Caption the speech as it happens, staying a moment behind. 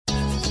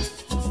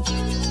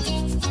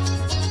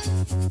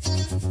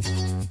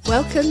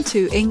Welcome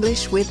to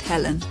English with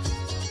Helen.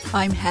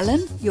 I'm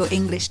Helen, your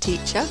English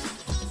teacher,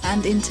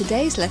 and in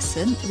today's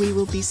lesson we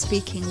will be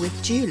speaking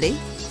with Julie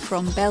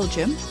from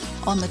Belgium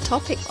on the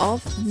topic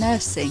of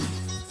nursing.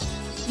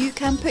 You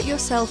can put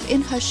yourself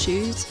in her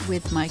shoes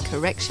with my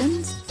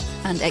corrections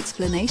and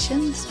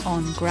explanations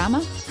on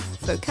grammar,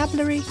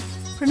 vocabulary,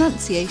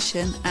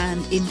 pronunciation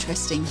and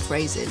interesting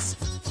phrases.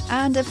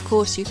 And of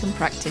course you can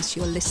practice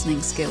your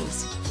listening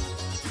skills.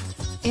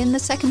 In the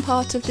second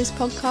part of this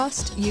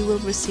podcast, you will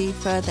receive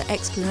further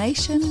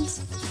explanations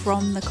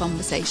from the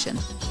conversation.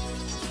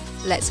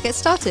 Let's get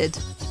started.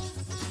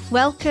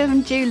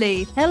 Welcome,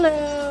 Julie.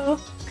 Hello.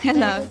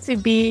 Hello. To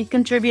be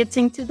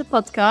contributing to the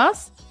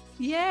podcast.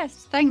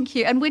 Yes, thank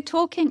you. And we're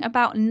talking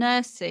about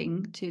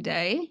nursing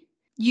today.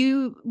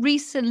 You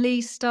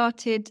recently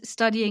started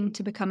studying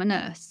to become a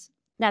nurse.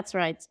 That's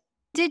right.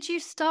 Did you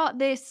start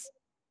this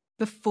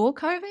before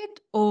COVID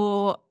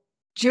or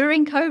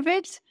during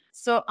COVID?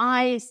 So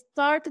I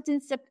started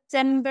in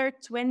September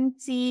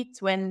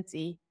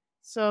 2020.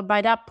 So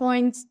by that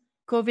point,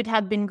 COVID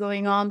had been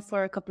going on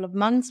for a couple of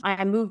months.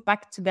 I moved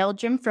back to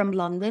Belgium from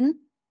London.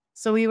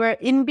 So we were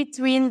in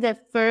between the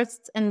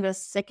first and the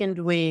second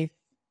wave.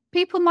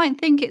 People might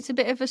think it's a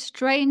bit of a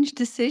strange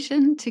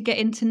decision to get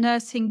into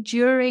nursing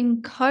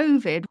during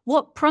COVID.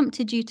 What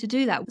prompted you to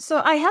do that?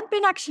 So I had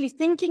been actually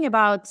thinking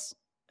about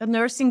a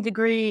nursing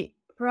degree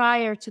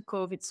prior to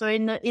COVID. So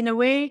in a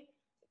way,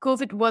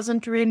 COVID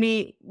wasn't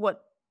really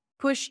what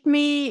pushed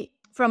me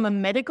from a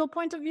medical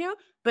point of view,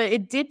 but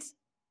it did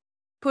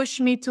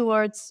push me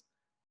towards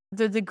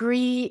the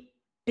degree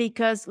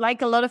because,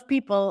 like a lot of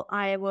people,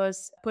 I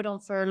was put on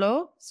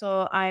furlough.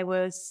 So I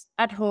was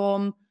at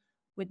home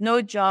with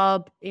no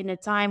job in a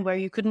time where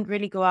you couldn't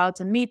really go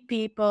out and meet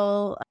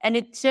people. And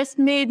it just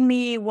made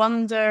me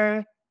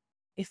wonder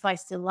if I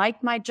still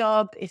liked my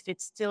job, if it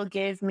still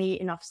gave me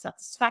enough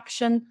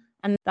satisfaction.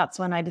 And that's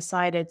when I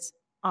decided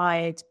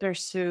I'd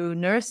pursue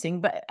nursing.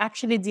 But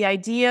actually, the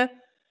idea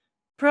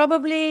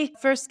probably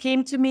first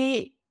came to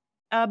me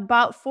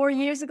about 4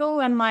 years ago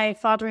when my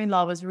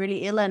father-in-law was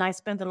really ill and I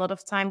spent a lot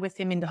of time with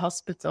him in the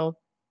hospital.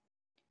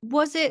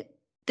 Was it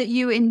that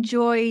you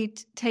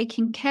enjoyed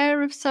taking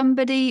care of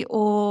somebody,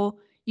 or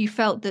you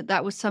felt that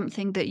that was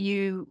something that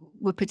you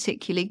were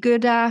particularly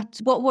good at?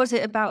 What was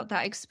it about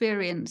that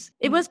experience?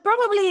 It was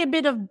probably a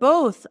bit of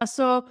both.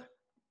 So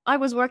I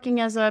was working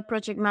as a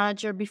project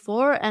manager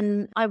before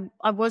and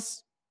I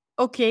was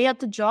okay at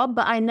the job,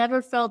 but I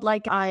never felt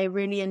like I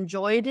really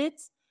enjoyed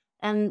it.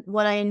 And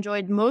what I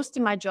enjoyed most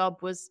in my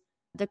job was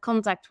the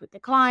contact with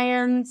the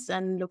clients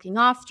and looking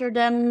after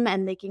them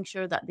and making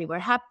sure that they were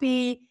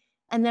happy.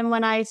 And then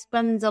when I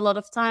spent a lot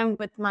of time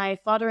with my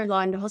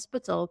father-in-law in the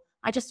hospital,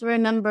 I just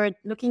remembered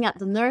looking at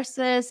the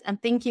nurses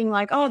and thinking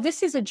like, oh,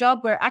 this is a job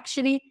where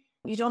actually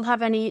you don't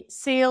have any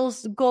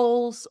sales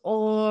goals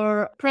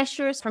or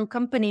pressures from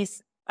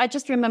companies. I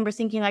just remember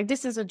thinking like,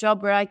 this is a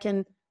job where I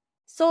can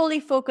solely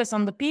focus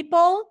on the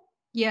people.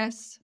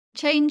 Yes.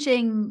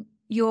 Changing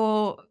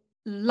your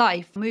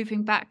life,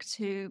 moving back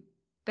to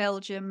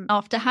Belgium.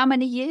 After how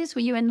many years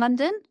were you in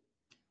London?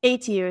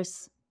 8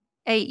 years.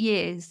 8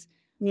 years.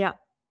 Yeah.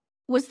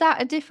 Was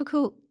that a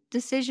difficult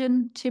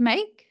decision to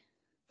make?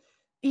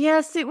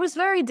 Yes, it was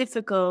very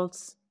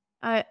difficult.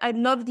 I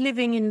loved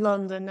living in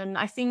London, and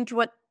I think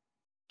what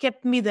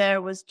kept me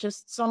there was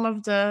just some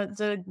of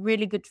the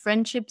really good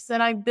friendships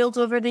that I built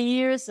over the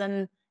years,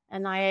 and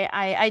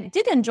I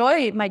did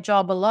enjoy my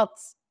job a lot,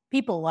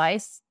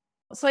 people-wise.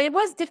 So it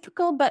was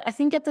difficult, but I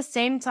think at the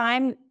same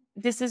time,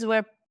 this is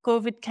where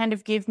COVID kind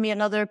of gave me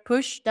another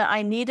push that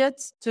I needed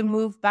to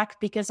move back,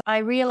 because I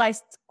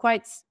realized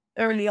quite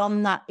early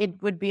on that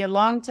it would be a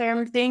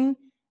long-term thing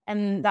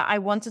and that I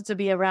wanted to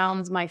be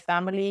around my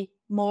family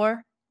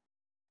more.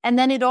 And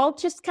then it all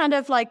just kind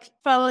of like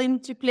fell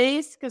into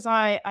place because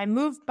I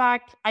moved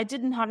back. I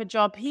didn't have a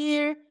job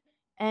here.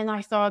 And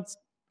I thought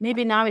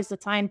maybe now is the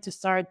time to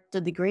start the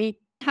degree.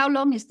 How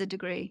long is the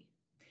degree?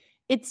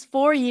 It's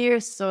 4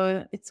 years,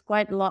 so it's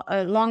quite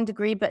a long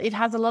degree, but it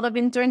has a lot of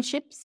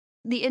internships.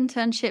 The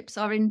internships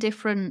are in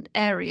different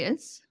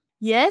areas.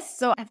 Yes,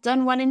 so I've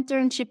done one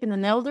internship in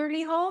an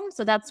elderly home.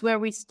 So that's where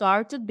we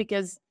started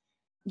because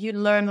you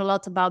learn a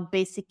lot about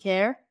basic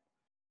care.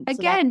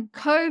 Again,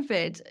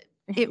 COVID.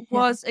 It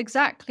was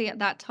exactly at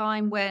that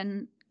time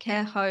when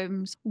care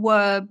homes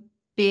were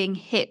being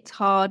hit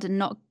hard and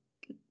not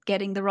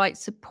getting the right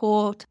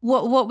support.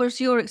 What was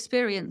your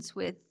experience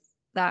with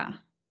that?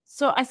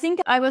 So I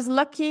think I was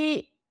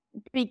lucky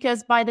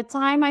because by the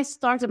time I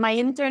started my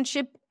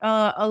internship,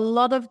 a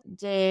lot of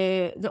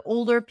the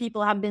older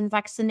people have been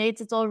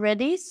vaccinated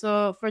already.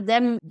 So for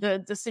them,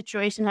 the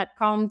situation had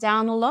calmed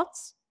down a lot.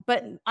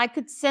 But I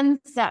could sense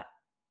that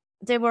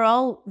they were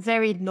all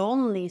very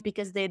lonely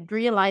because they'd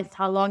realized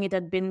how long it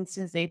had been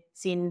since they'd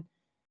seen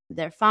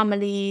their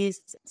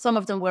families. Some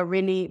of them were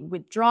really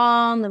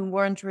withdrawn and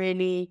weren't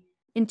really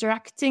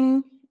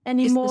interacting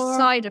anymore. It's the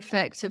side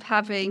effect of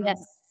having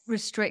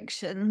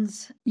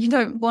restrictions. You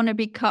don't want to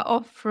be cut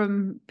off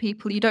from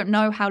people. You don't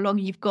know how long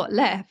you've got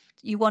left.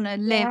 You want to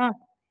live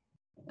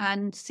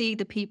and see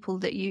the people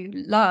that you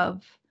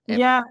love.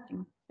 Yeah,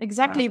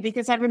 exactly.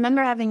 Because I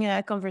remember having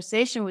a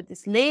conversation with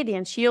this lady,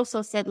 and she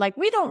also said, like,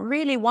 we don't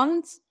really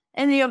want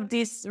any of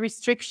these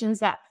restrictions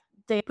that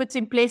they put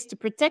in place to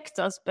protect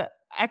us, but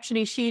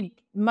actually she'd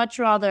much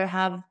rather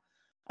have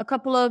a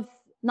couple of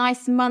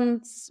nice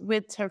months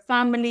with her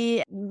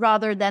family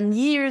rather than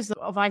years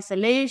of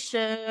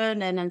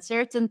isolation and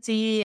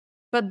uncertainty.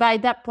 But by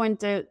that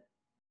point, the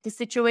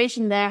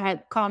situation there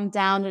had calmed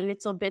down a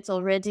little bit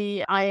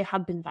already. I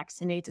had been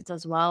vaccinated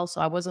as well,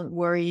 so I wasn't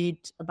worried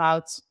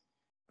about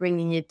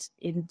bringing it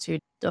into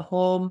the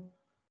home.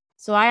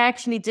 So I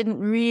actually didn't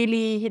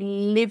really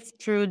live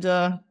through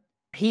the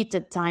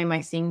heated time,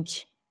 I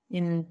think,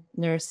 in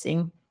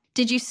nursing.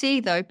 Did you see,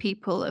 though,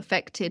 people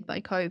affected by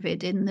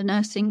COVID in the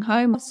nursing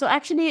home? So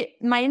actually,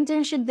 my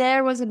internship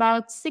there was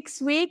about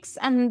 6 weeks,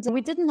 and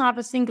we didn't have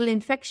a single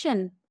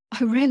infection.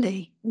 Oh,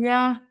 really?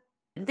 Yeah.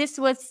 This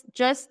was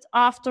just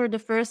after the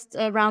first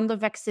round of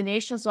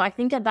vaccination. So I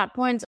think at that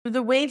point,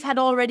 the wave had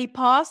already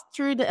passed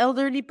through the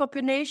elderly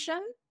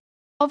population.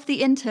 Of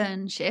the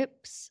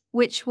internships,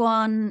 which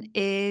one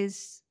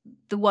is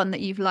the one that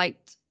you've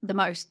liked the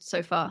most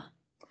so far?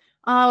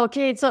 Oh,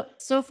 okay.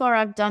 So far,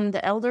 I've done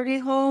the elderly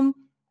home.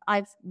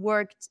 I've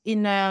worked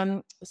in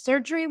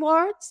surgery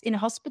wards in a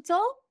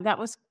hospital. That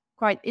was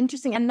quite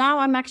interesting. And now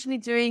I'm actually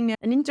doing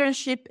an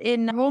internship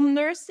in home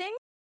nursing.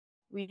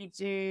 We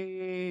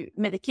do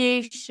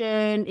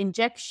medication,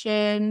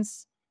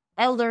 injections,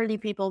 elderly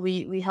people.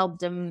 We help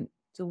them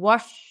to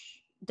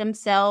wash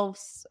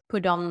themselves,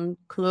 put on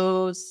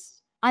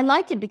clothes. I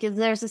like it because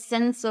there's a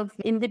sense of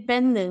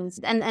independence.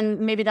 And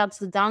maybe that's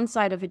the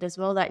downside of it as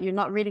well, that you're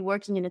not really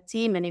working in a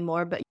team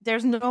anymore, but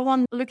there's no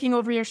one looking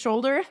over your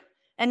shoulder.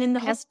 And in the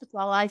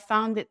hospital, I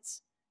found it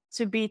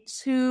to be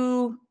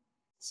too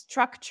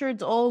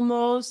structured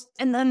almost.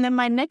 And then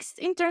my next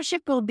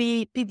internship will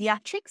be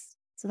pediatrics.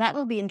 So that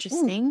will be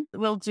interesting.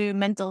 We'll do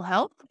mental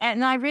health.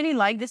 And I really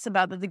like this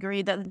about the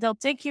degree, that they'll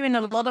take you in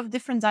a lot of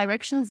different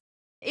directions.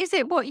 Is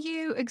it what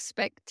you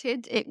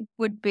expected it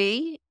would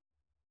be,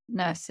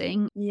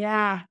 nursing?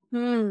 Yeah.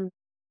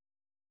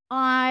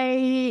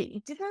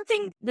 I didn't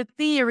think the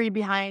theory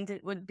behind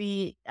it would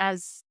be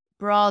as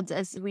broad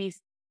as we've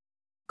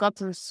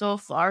gotten so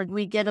far.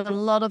 We get a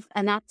lot of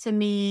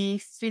anatomy,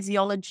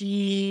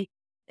 physiology.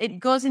 It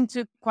goes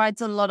into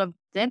quite a lot of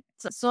depth.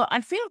 So I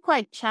feel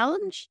quite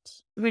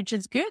challenged, which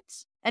is good.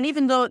 And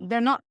even though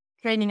they're not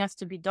training us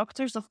to be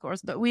doctors, of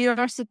course, but we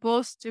are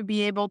supposed to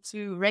be able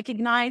to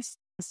recognize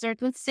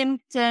certain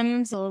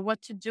symptoms or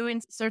what to do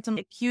in certain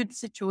acute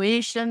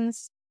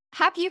situations.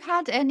 Have you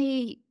had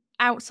any,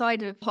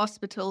 outside of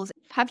hospitals,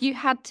 have you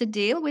had to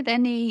deal with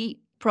any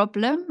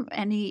problem,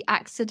 any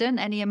accident,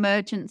 any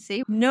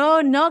emergency? No,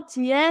 not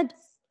yet.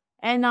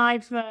 And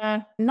I've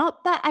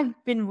not that I've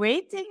been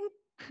waiting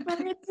for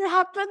it to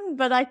happen,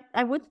 but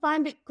I would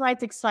find it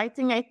quite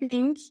exciting, I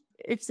think.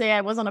 If, say,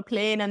 I was on a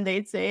plane and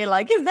they'd say,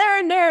 like, is there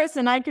a nurse?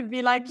 And I could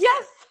be like,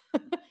 yes.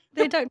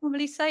 They don't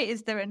normally say,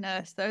 is there a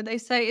nurse, though? They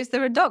say, is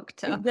there a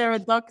doctor? Is there a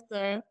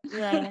doctor?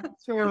 Yeah,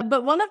 true.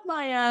 But one of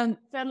my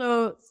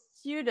fellow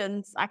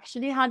students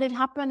actually had it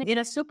happen in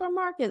a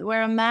supermarket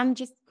where a man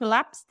just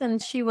collapsed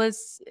and she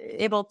was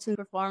able to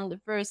perform the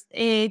first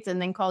aid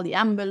and then call the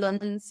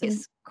ambulance.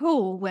 It's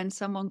cool when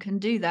someone can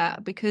do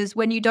that, because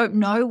when you don't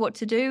know what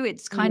to do,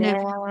 it's kind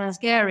of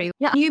scary.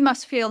 Yeah. You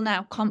must feel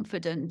now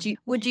confident.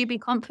 Would you be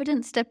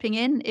confident stepping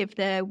in if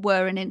there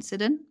were an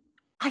incident?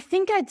 I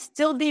think I'd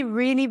still be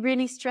really,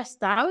 really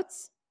stressed out.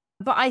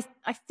 But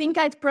I think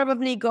I'd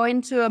probably go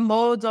into a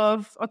mode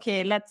of,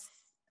 okay, let's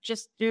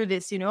just do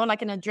this,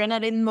 like an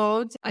adrenaline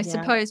mode. I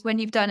suppose when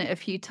you've done it a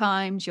few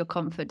times, your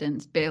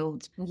confidence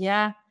builds.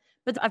 Yeah.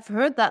 But I've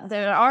heard that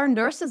there are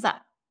nurses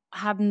that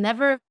have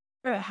never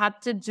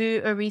had to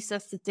do a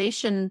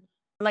resuscitation.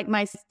 Like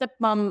my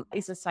stepmom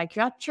is a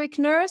psychiatric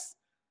nurse,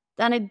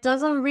 and it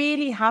doesn't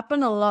really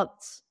happen a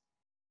lot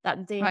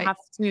that they have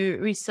to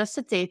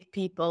resuscitate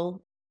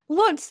people.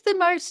 What's the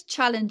most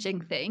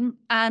challenging thing,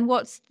 and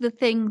what's the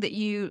thing that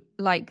you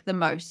like the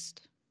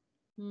most?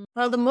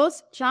 Well, the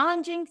most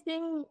challenging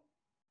thing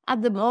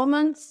at the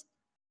moment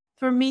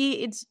for me,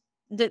 it's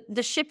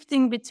the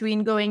shifting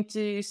between going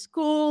to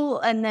school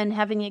and then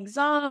having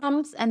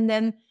exams and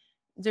then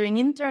doing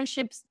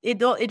internships.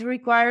 It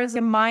requires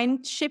a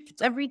mind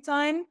shift every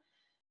time,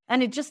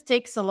 and it just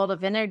takes a lot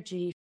of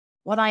energy.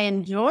 What I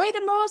enjoy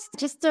the most,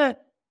 just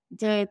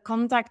the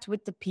contact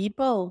with the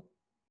people.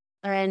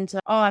 And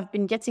I've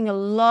been getting a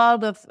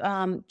lot of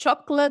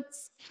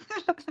chocolates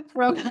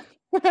from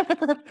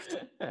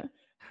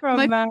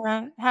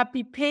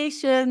happy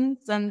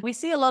patients, and we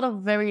see a lot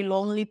of very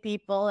lonely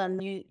people,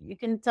 and you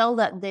can tell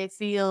that they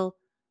feel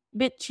a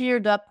bit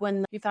cheered up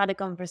when you've had a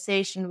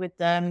conversation with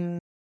them.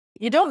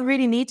 You don't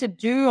really need to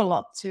do a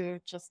lot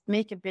to just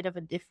make a bit of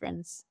a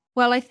difference.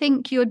 Well, I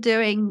think you're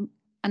doing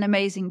an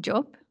amazing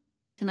job,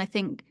 and I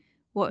think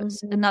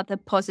what's another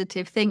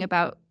positive thing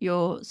about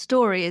your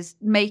story is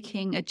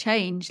making a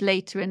change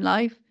later in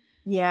life.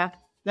 Yeah,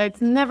 it's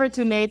never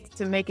too late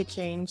to make a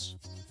change.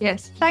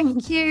 Yes.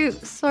 Thank you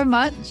so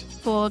much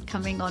for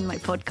coming on my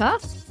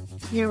podcast.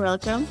 You're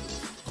welcome.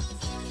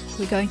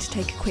 we're going to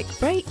take a quick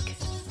break,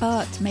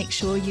 but make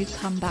sure you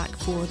come back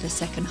for the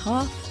second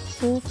half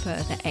for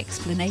further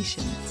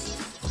explanations.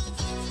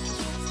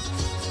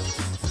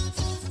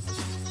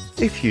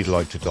 If you'd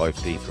like to dive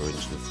deeper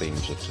into the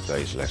themes of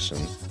today's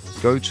lesson,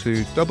 go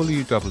to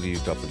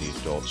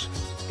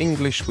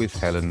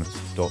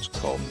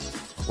www.englishwithhelen.com,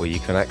 where you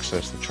can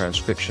access the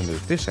transcription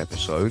of this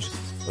episode,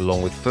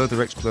 along with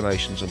further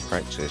explanations and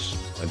practice,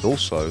 and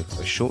also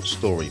a short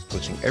story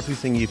putting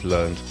everything you've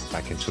learned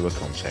back into a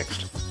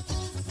context.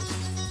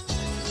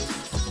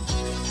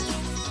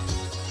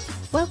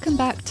 Welcome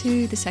back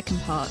to the second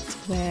part,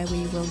 where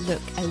we will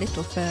look a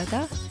little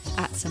further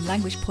at some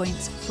language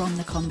points from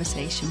the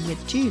conversation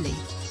with Julie.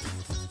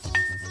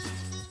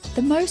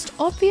 The most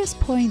obvious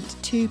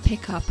point to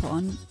pick up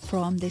on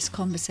from this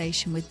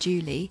conversation with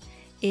Julie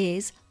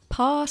is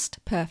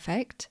past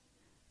perfect,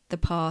 the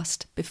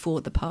past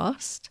before the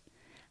past,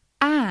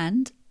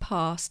 and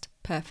past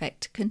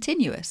perfect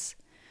continuous,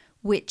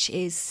 which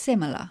is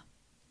similar.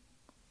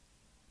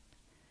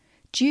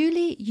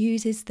 Julie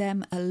uses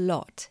them a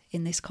lot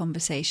in this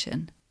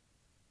conversation.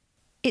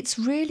 It's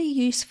really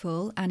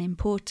useful and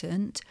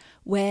important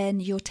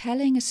when you're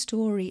telling a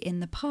story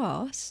in the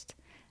past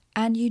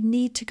and you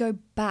need to go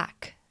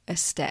back a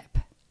step.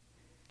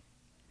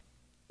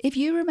 If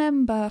you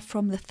remember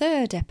from the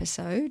third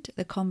episode,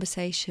 the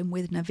conversation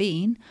with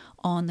Naveen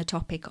on the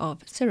topic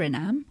of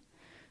Suriname,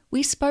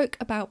 we spoke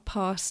about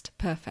past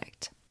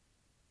perfect.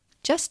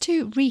 Just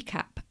to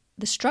recap,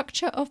 the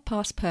structure of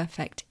past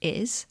perfect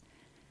is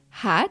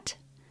had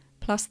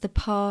plus the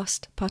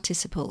past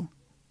participle,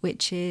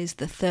 which is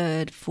the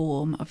third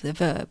form of the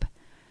verb.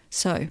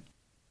 So,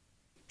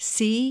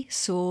 see,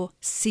 saw,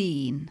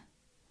 seen,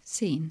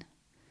 seen.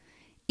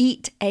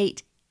 Eat,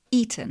 ate,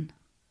 eaten,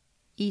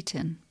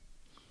 eaten.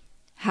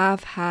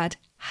 Have, had,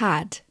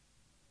 had,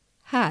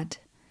 had.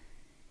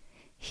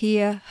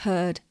 Hear,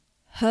 heard,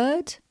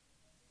 heard,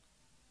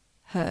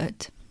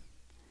 heard.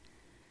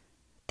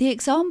 The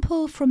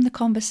example from the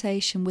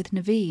conversation with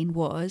Naveen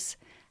was,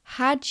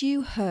 had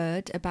you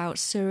heard about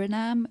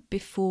Suriname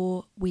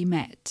before we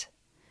met?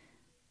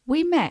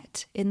 We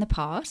met in the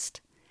past,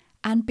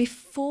 and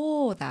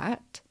before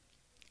that,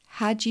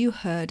 had you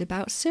heard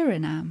about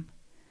Suriname?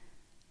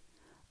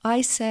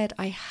 I said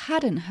I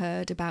hadn't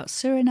heard about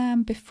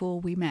Suriname before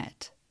we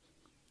met.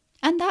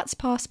 And that's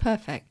past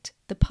perfect,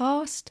 the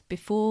past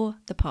before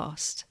the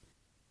past.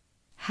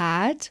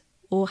 Had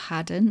or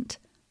hadn't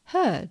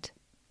heard.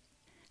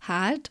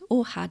 Had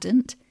or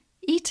hadn't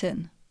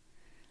eaten.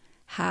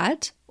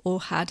 Had or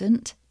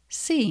hadn't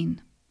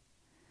seen.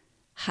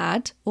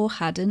 Had or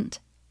hadn't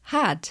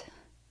had.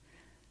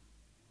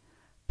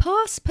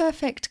 Past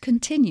perfect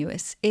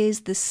continuous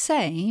is the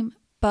same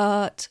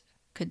but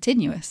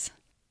continuous.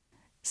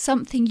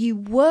 Something you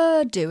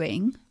were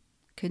doing,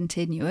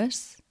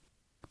 continuous,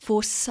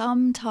 for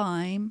some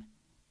time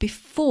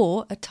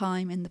before a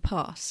time in the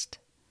past.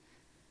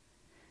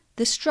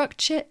 The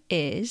structure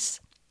is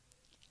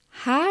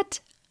had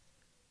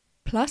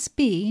plus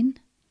been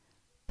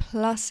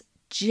plus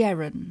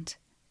gerund,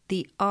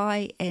 the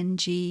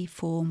ing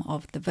form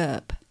of the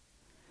verb.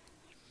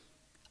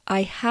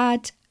 I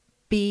had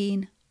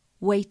been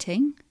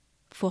waiting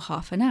for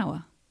half an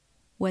hour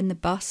when the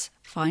bus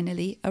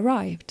finally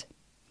arrived.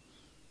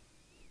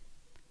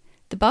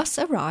 The bus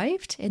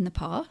arrived in the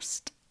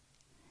past.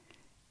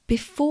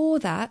 Before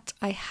that,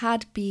 I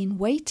had been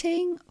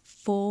waiting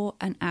for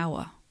an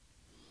hour.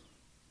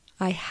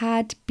 I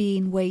had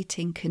been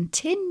waiting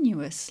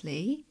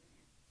continuously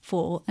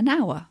for an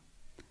hour.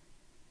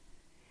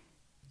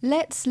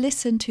 Let's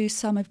listen to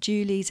some of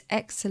Julie's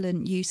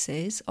excellent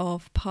uses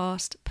of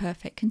past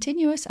perfect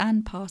continuous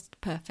and past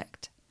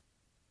perfect.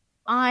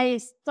 I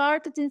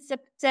started in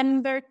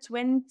September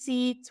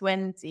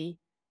 2020.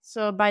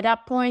 So by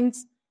that point,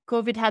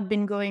 COVID had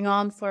been going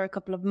on for a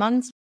couple of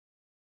months.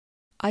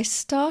 I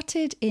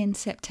started in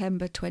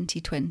September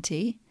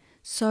 2020.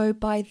 So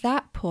by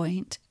that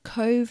point,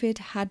 COVID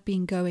had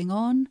been going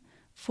on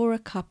for a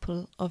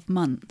couple of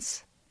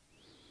months.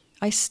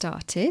 I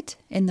started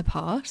in the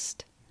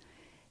past.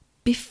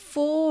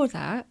 Before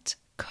that,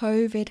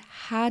 COVID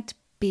had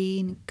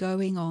been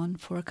going on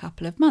for a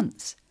couple of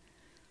months.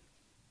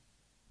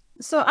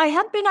 So I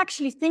had been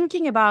actually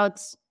thinking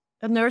about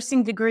a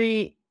nursing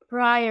degree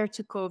prior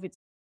to COVID.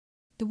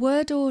 The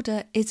word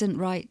order isn't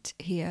right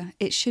here.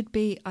 It should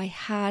be I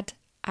had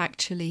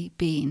actually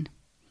been.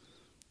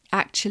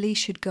 Actually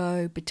should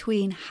go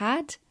between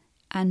had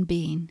and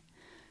been.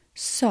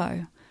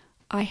 So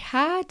I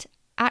had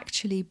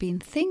actually been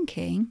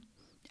thinking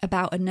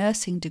about a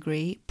nursing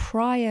degree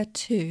prior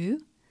to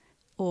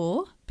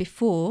or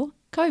before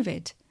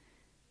COVID,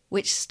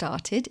 which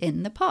started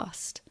in the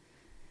past.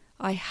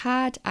 I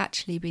had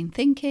actually been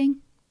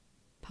thinking,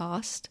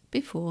 past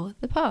before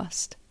the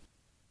past.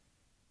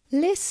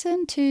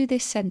 Listen to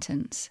this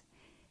sentence.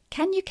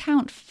 Can you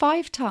count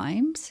 5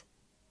 times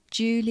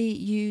Julie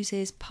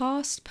uses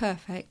past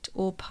perfect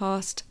or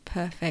past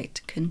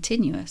perfect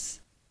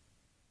continuous?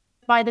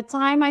 by the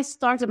time I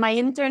started my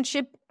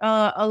internship,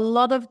 a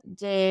lot of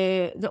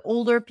the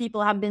older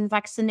people have been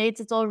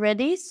vaccinated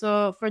already.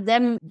 So for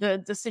them,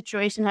 the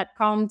situation had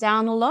calmed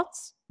down a lot.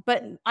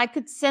 But I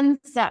could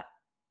sense that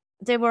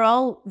they were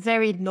all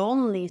very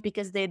lonely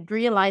because they'd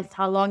realized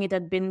how long it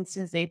had been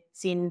since they'd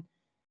seen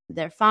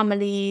their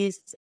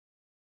families.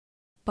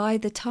 By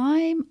the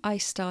time I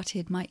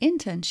started my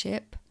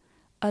internship,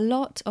 a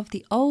lot of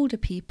the older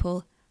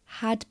people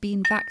had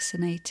been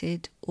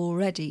vaccinated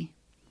already.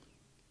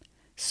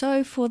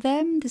 So for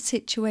them, the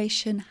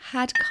situation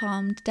had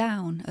calmed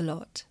down a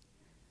lot.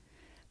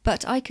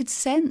 But I could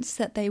sense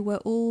that they were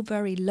all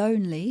very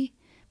lonely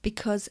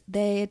because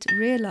they'd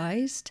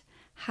realised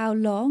how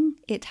long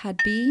it had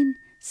been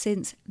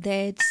since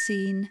they'd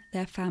seen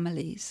their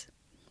families.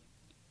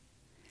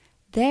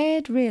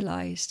 They'd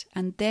realised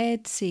and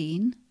they'd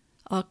seen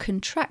are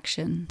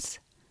contractions.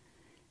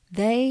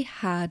 They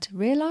had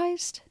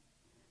realised,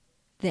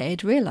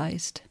 they'd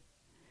realised.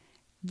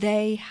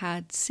 They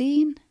had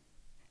seen,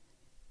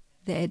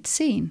 they'd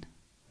seen.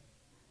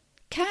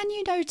 Can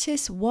you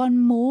notice one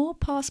more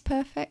past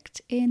perfect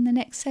in the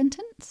next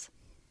sentence?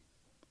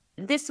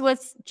 This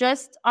was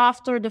just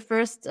after the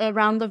first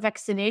round of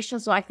vaccination.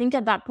 So I think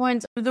at that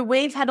point, the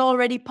wave had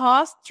already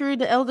passed through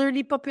the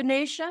elderly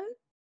population.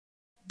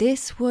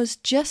 This was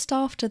just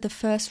after the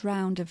first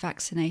round of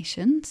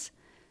vaccinations.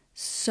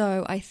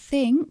 So I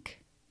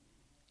think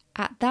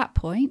at that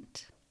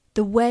point,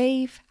 the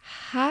wave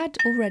had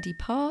already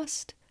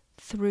passed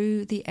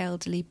through the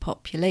elderly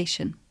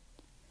population.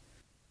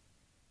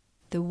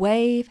 The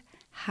wave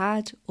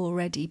had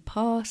already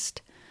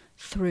passed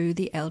through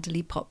the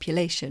elderly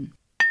population.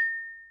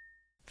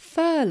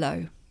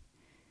 Furlough.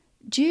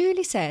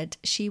 Julie said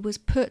she was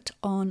put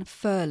on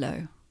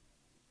furlough.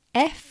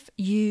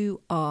 F-U-R-L-O-U-G-H.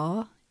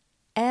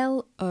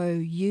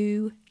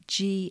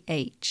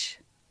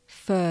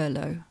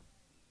 Furlough.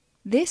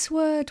 This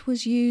word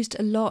was used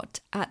a lot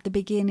at the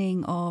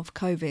beginning of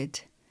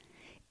COVID.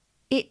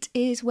 It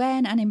is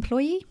when an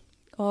employee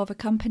of a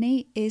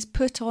company is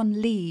put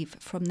on leave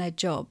from their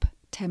job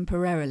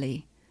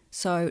temporarily,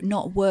 so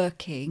not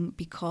working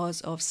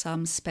because of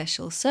some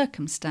special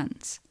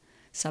circumstance,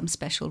 some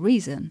special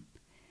reason.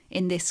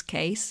 In this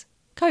case,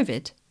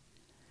 COVID.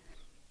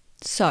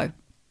 So,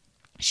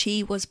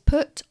 she was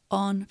put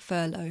on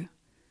furlough.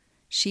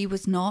 She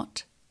was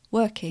not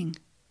working.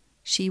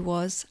 She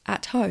was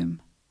at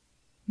home.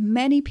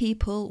 Many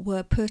people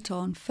were put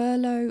on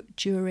furlough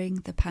during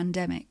the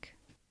pandemic.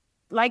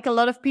 Like a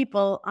lot of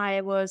people,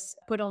 I was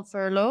put on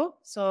furlough.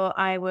 So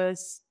I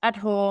was at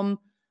home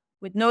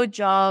with no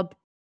job.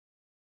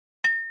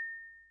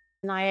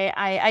 And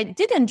I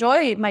did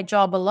enjoy my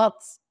job a lot,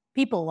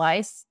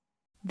 people-wise.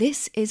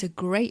 This is a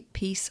great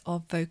piece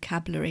of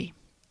vocabulary.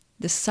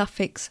 The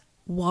suffix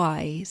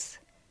wise.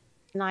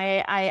 And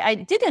I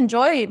did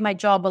enjoy my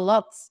job a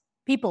lot,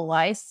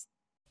 people-wise.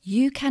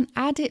 You can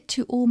add it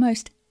to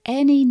almost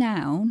any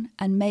noun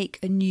and make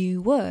a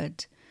new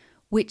word,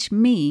 which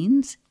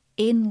means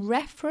in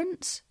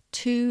reference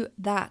to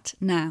that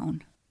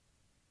noun.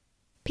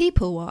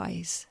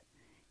 People-wise,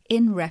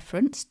 in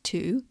reference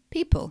to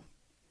people.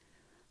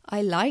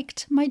 I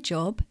liked my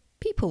job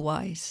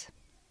people-wise.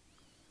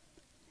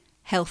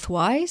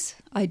 Health-wise,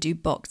 I do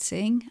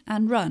boxing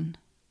and run.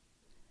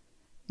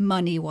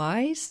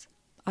 Money-wise,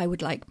 I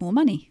would like more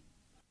money.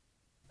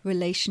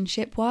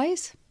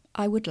 Relationship-wise,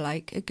 I would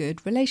like a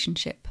good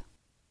relationship.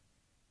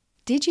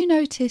 Did you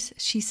notice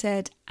she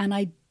said, and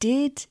I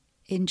did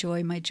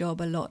enjoy my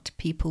job a lot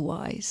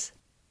people-wise?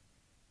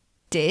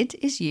 Did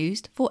is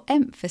used for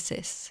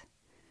emphasis.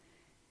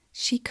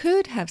 She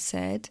could have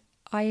said,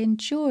 I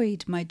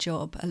enjoyed my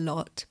job a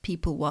lot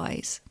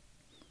people-wise.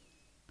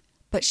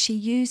 But she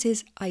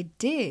uses, I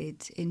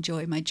did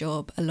enjoy my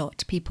job a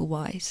lot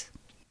people-wise.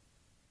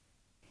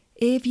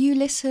 If you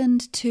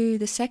listened to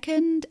the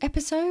second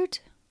episode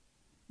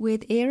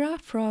with Ira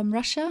from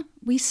Russia,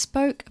 we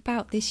spoke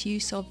about this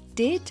use of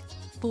did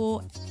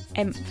for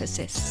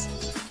emphasis.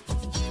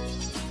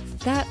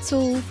 That's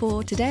all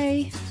for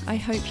today. I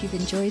hope you've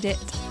enjoyed it.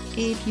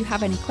 If you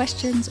have any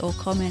questions or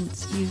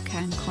comments, you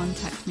can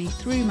contact me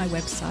through my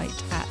website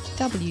at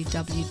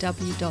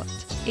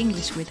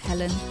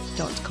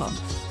www.englishwithhelen.com.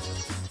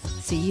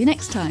 See you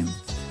next time.